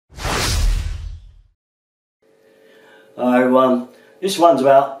This one's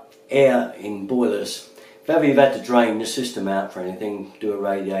about air in boilers. If ever you've had to drain the system out for anything, do a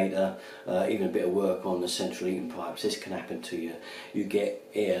radiator, even a bit of work on the central heating pipes, this can happen to you. You get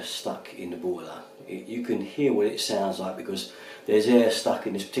air stuck in the boiler. You can hear what it sounds like because there's air stuck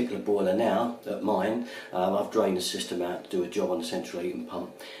in this particular boiler now, at mine. I've drained the system out to do a job on the central heating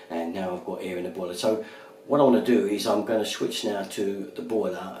pump, and now I've got air in the boiler. So what I want to do is I'm going to switch now to the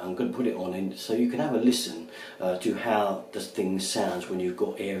boiler. I'm going to put it on in so you can have a listen to how the thing sounds when you've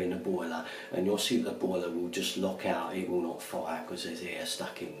got air in the boiler, and you'll see that the boiler will just lock out. It will not fire because there's air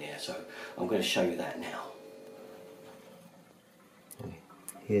stuck in there. So I'm going to show you that now.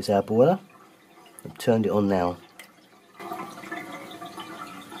 Here's our boiler. I've turned it on now.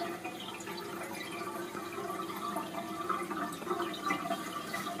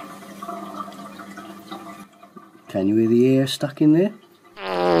 Can you hear the air stuck in there?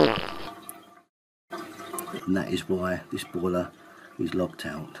 And that is why this boiler is locked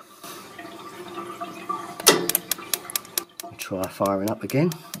out. I'll try firing up again.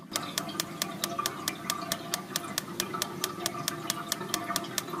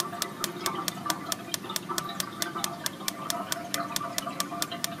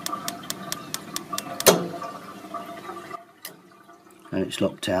 And it's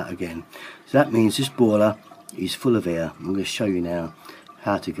locked out again. So that means this boiler is full of air. I'm going to show you now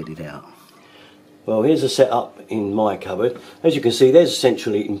how to get it out. Well, here's the setup in my cupboard. As you can see, there's a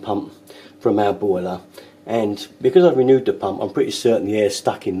central heating pump from our boiler, and because I've renewed the pump, I'm pretty certain the air's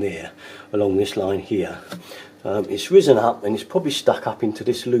stuck in there along this line here. It's risen up and it's probably stuck up into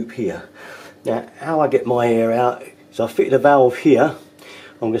this loop here. Now, how I get my air out is I fitted a valve here.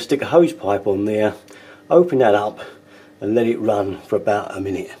 I'm going to stick a hose pipe on there, open that up and let it run for about a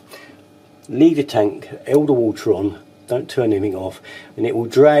minute. Leave the tank, hold the water on, don't turn anything off, and it will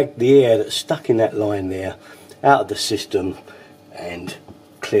drag the air that's stuck in that line there out of the system and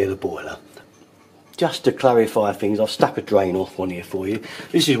clear the boiler. Just to clarify things, I've stuck a drain off on here for you.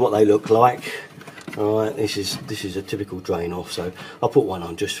 This is what they look like. Alright, this is a typical drain off, so I'll put one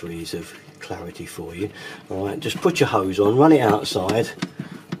on just for ease of clarity for you. Alright, just put your hose on, run it outside.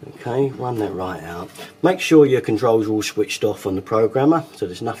 Okay, run that right out. Make sure your controls are all switched off on the programmer so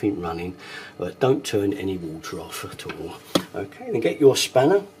there's nothing running, but don't turn any water off at all. Okay, then get your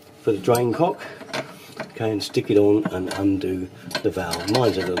spanner for the drain cock, okay, and stick it on and undo the valve.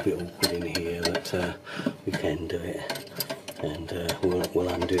 Mine's a little bit awkward in here, but we can do it, and we'll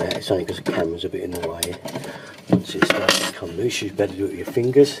undo that. It's only because the camera's a bit in the way. Once it starts to come loose, you better do it with your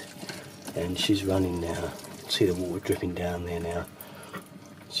fingers, and she's running now. See the water dripping down there now.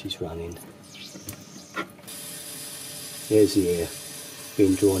 She's running. There's the air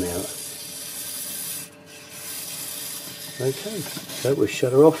being drawn out. Okay, so we'll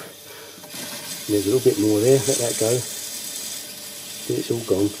shut her off. And there's a little bit more there, let that go. See, it's all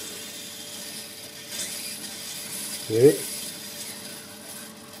gone. Hear it?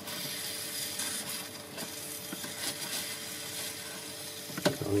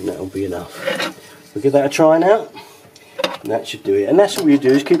 I think that'll be enough. We'll give that a try now. And that should do it, and that's all you do,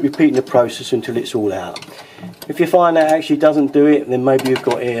 is keep repeating the process until it's all out. If you find that actually doesn't do it, then maybe you've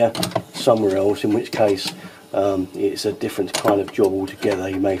got air somewhere else, in which case it's a different kind of job altogether.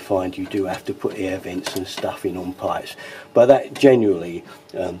 You may find you do have to put air vents and stuff in on pipes, but that generally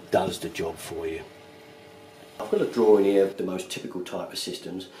does the job for you. I've got a drawing here of the most typical type of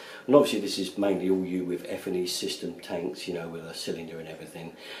systems, and obviously this is mainly all you with F&E system tanks, you know, with a cylinder and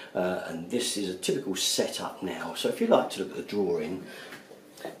everything, and this is a typical setup now. So if you like to look at the drawing,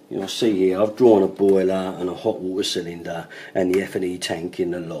 you'll see here I've drawn a boiler and a hot water cylinder and the F&E tank in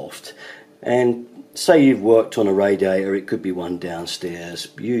the loft, and say you've worked on a radiator, it could be one downstairs,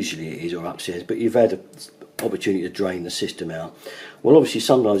 usually it is, or upstairs, but you've had an opportunity to drain the system out. Well, obviously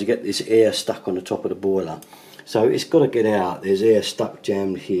sometimes you get this air stuck on the top of the boiler. So it's got to get out. There's air stuck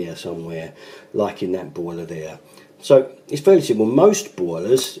jammed here somewhere, like in that boiler there. So it's fairly simple. Most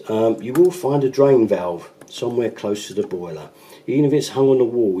boilers, you will find a drain valve somewhere close to the boiler. Even if it's hung on the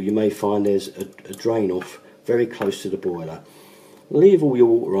wall, you may find there's a drain off very close to the boiler. Leave all your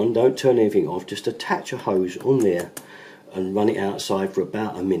water on, don't turn anything off, just attach a hose on there and run it outside for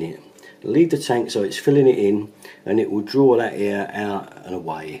about a minute. Leave the tank so it's filling it in, and it will draw that air out and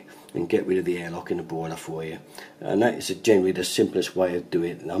away and get rid of the airlock in the boiler for you. And that is generally the simplest way of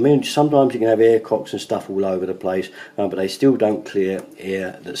doing it. I mean, sometimes you can have air cocks and stuff all over the place, but they still don't clear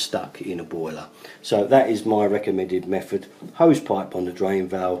air that's stuck in a boiler. So that is my recommended method. Hose pipe on the drain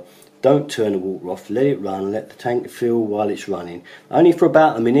valve, don't turn the water off, let it run, let the tank fill while it's running. Only for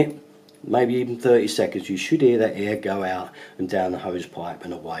about a minute, maybe even 30 seconds, you should hear that air go out and down the hose pipe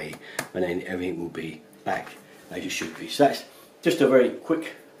and away, and then everything will be back as you should be. So that's just a very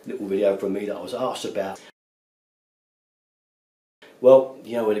quick little video from me that I was asked about. Well,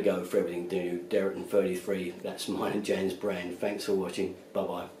 you know where to go for everything new. Dereton33, that's mine and Jan's brand. Thanks for watching. Bye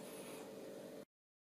bye.